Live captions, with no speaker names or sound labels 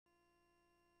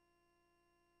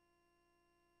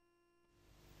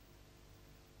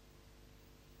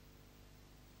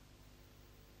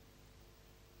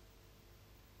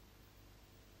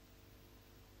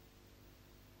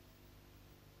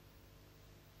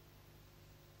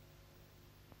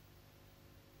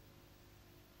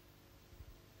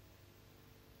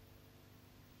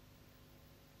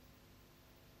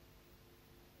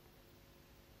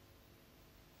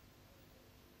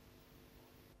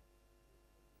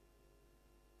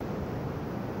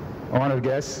honored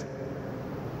guests,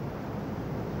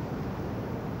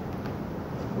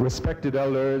 respected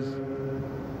elders,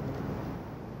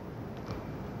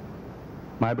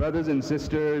 my brothers and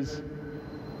sisters,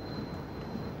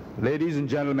 ladies and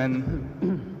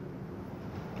gentlemen,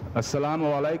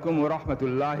 Assalamu alaikum wa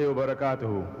rahmatullahi wa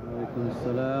barakatuhu.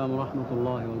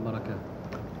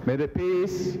 May the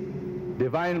peace,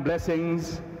 divine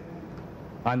blessings,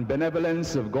 and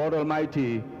benevolence of God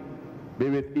Almighty be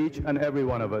with each and every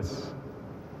one of us.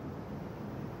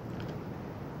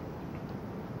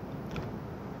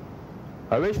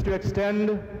 I wish to extend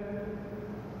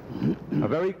a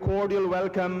very cordial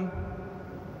welcome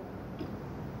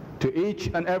to each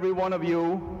and every one of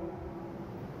you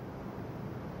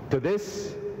to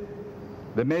this,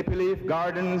 the Maple Leaf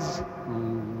Gardens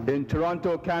in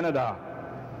Toronto, Canada.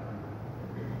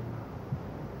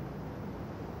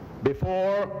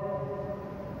 Before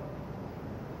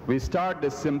we start the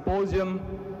symposium,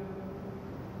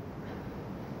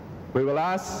 we will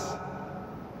ask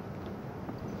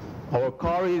our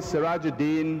Qari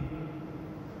Sirajuddin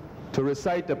to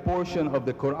recite a portion of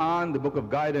the Quran, the Book of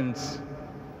Guidance,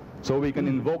 so we can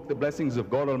invoke the blessings of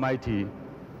God Almighty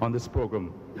on this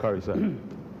program. Qari sir.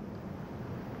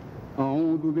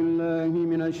 أعوذ بالله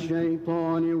من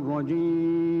الشيطان الرجيم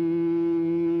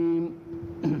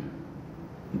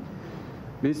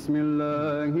بسم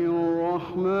الله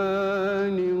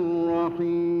الرحمن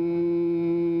الرحيم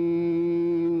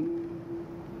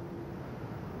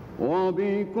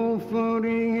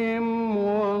وبكفرهم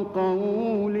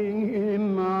وقولهم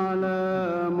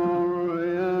على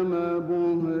مريم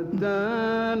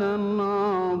بهتانا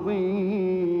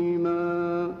عظيما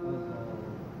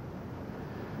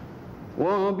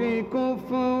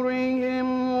وبكفرهم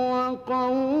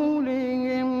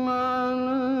وقولهم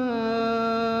على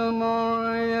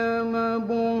مريم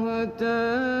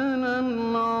بهتانا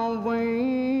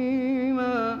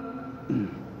عظيما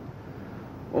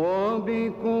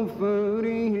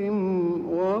وبكفرهم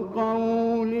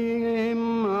وقولهم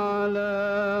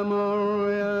على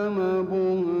مريم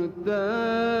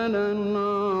بهتانا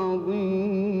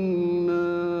عظيما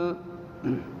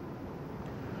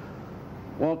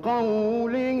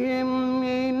وقولهم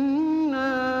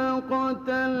إنا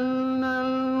قتلنا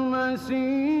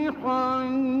المسيح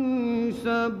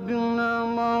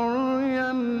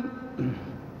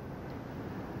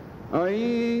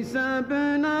عيسى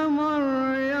ابن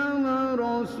مريم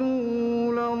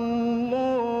رسول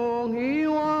الله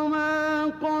وما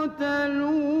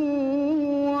قتلوه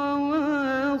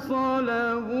وما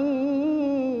صلبوه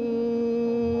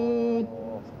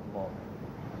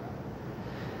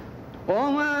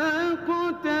وما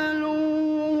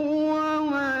قتلوه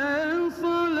وما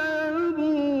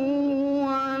صلبوه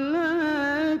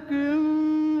ولكن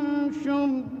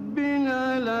شبه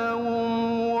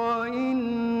لهم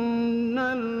وإن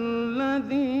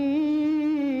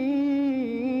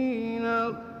الذين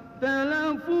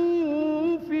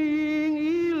اختلفوا فيه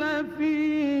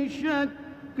لفي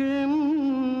شك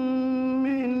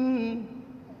منه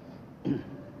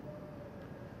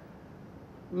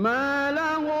ما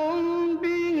لهم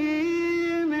به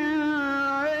من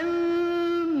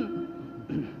علم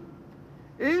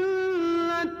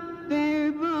إلا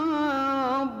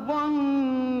اتباع الظن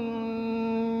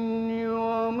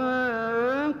وما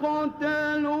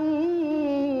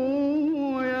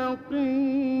قتلوه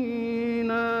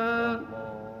يقينا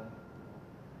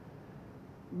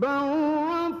بل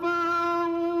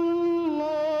رفعه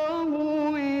الله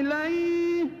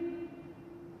إليه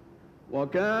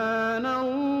وكان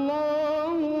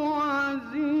الله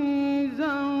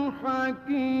عزيزا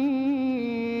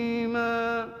حكيما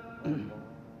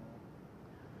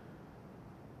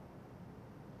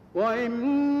وإن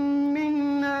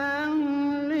من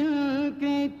أهل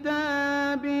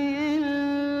الكتاب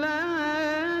إلا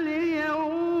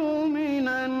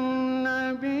ليؤمنن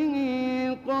به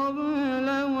قبل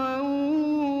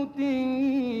موته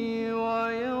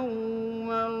ويوم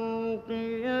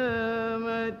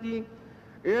القيامة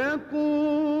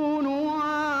يكون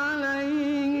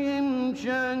عليهم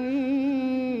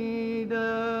شهيدا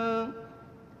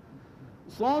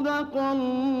صدق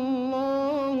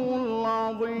الله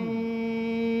العظيم.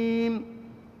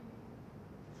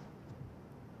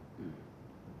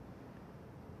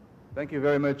 Thank you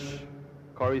very much,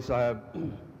 Qari Sahib.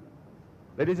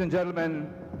 Ladies and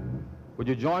gentlemen, would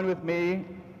you join with me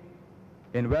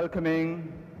in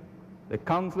welcoming the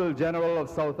Consul General of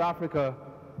South Africa,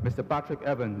 Mr. Patrick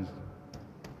Evans.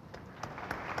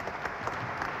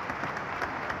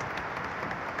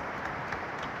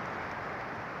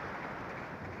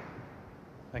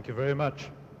 Thank you very much.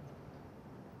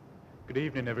 Good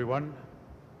evening, everyone.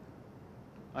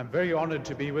 I'm very honored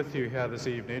to be with you here this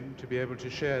evening, to be able to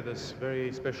share this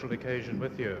very special occasion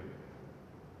with you.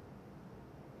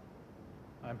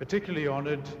 I'm particularly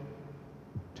honored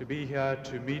to be here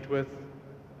to meet with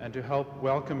and to help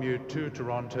welcome you to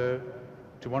Toronto,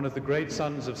 to one of the great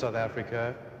sons of South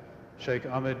Africa, Sheikh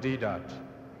Ahmed Deedat.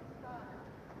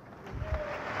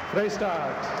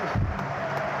 Vrystaat.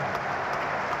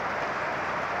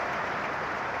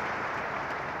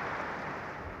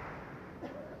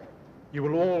 You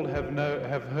will all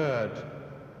have heard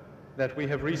that we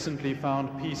have recently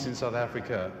found peace in South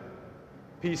Africa,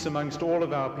 peace amongst all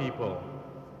of our people.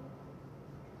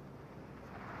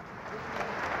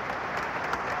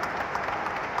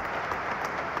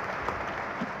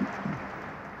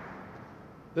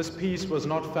 This peace was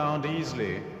not found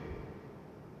easily,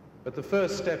 but the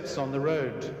first steps on the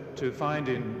road to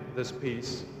finding this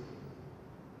peace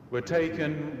were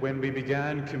taken when we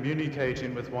began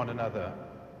communicating with one another,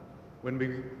 when we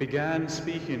began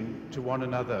speaking to one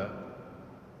another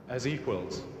as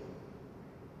equals.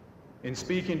 In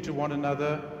speaking to one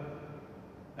another,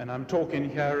 and I'm talking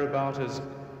here about as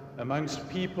amongst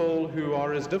people who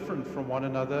are as different from one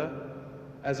another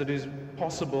as it is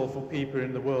possible for people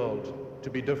in the world to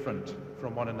be different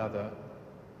from one another.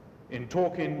 In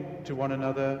talking to one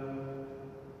another,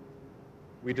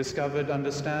 we discovered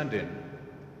understanding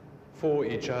for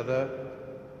each other,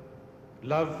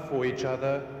 love for each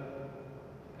other,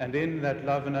 and in that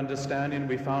love and understanding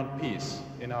we found peace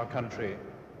in our country.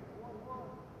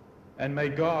 And may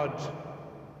God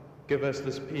give us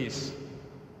this peace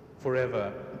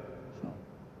forever.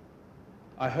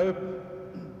 I hope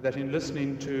that in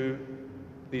listening to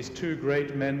these two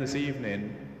great men this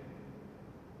evening,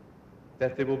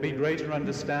 that there will be greater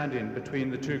understanding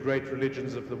between the two great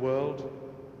religions of the world,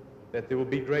 that there will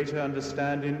be greater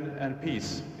understanding and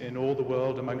peace in all the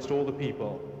world amongst all the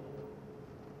people.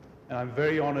 And I'm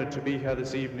very honored to be here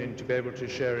this evening to be able to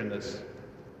share in this.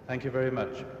 Thank you very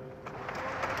much.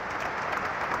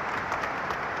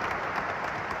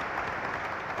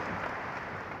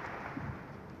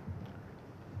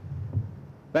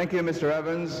 Thank you, Mr.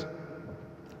 Evans.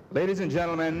 Ladies and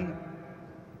gentlemen,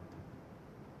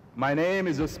 my name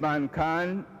is Usman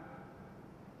Khan,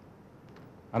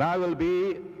 and I will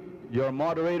be your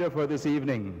moderator for this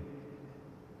evening.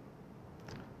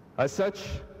 As such,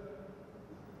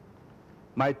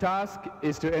 my task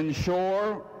is to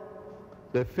ensure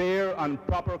the fair and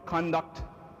proper conduct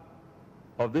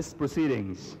of these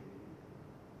proceedings.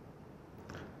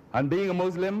 And being a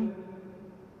Muslim,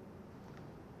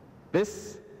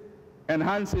 this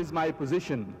enhances my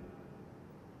position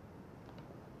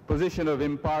of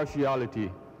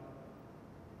impartiality.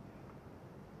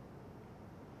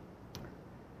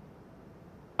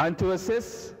 And to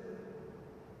assist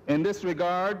in this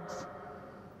regard,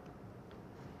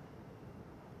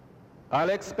 I'll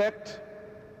expect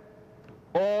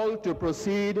all to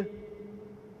proceed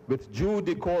with due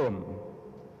decorum.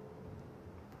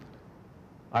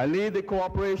 I need the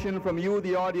cooperation from you,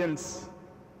 the audience,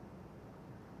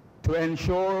 to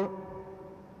ensure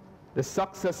the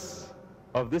success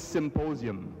of this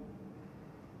symposium.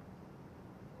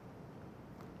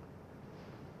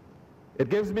 It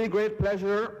gives me great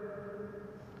pleasure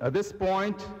at this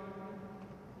point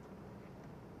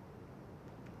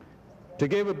to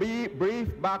give a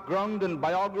brief background and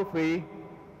biography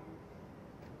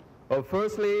of,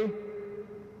 firstly,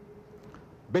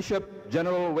 Bishop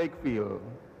General Wakefield.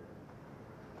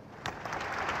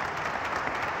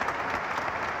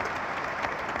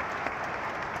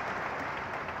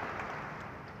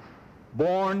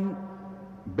 Born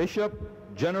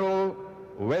Bishop General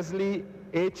Wesley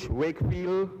H.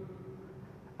 Wakefield,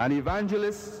 an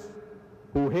evangelist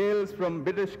who hails from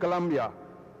British Columbia.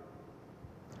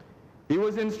 He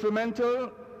was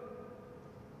instrumental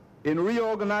in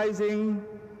reorganizing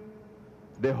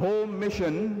the Home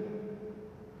Mission,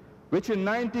 which in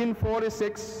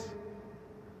 1946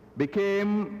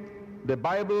 became the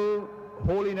Bible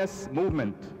Holiness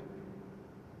Movement.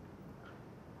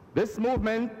 This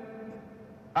movement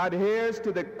adheres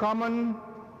to the common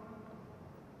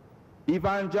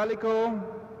evangelical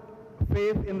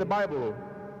faith in the Bible,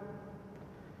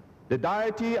 the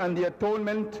deity and the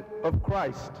atonement of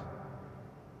Christ.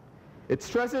 It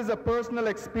stresses a personal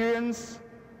experience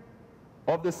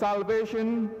of the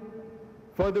salvation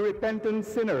for the repentant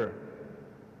sinner.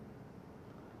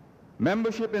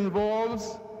 Membership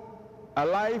involves a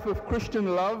life of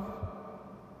Christian love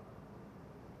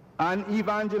and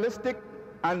evangelistic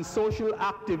and social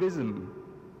activism.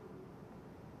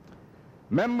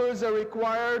 Members are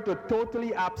required to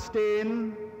totally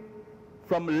abstain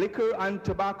from liquor and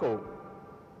tobacco.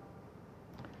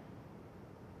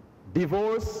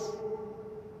 divorce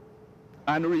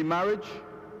and remarriage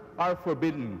are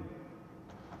forbidden.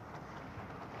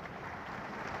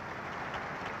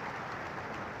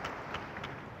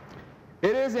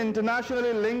 It is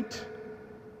internationally linked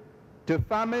to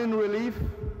famine relief,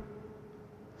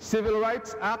 civil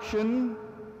rights action,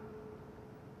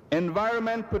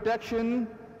 environment protection,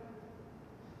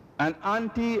 and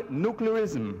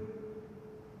anti-nuclearism.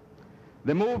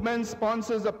 The movement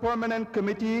sponsors a permanent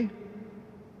committee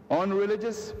on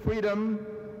religious freedom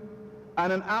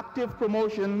and an active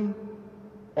promotion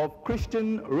of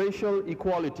Christian racial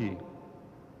equality.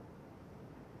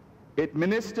 It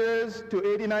ministers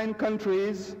to 89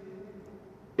 countries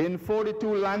in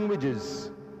 42 languages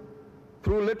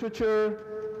through literature,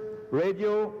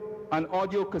 radio, and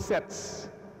audio cassettes.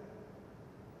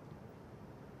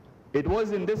 It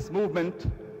was in this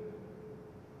movement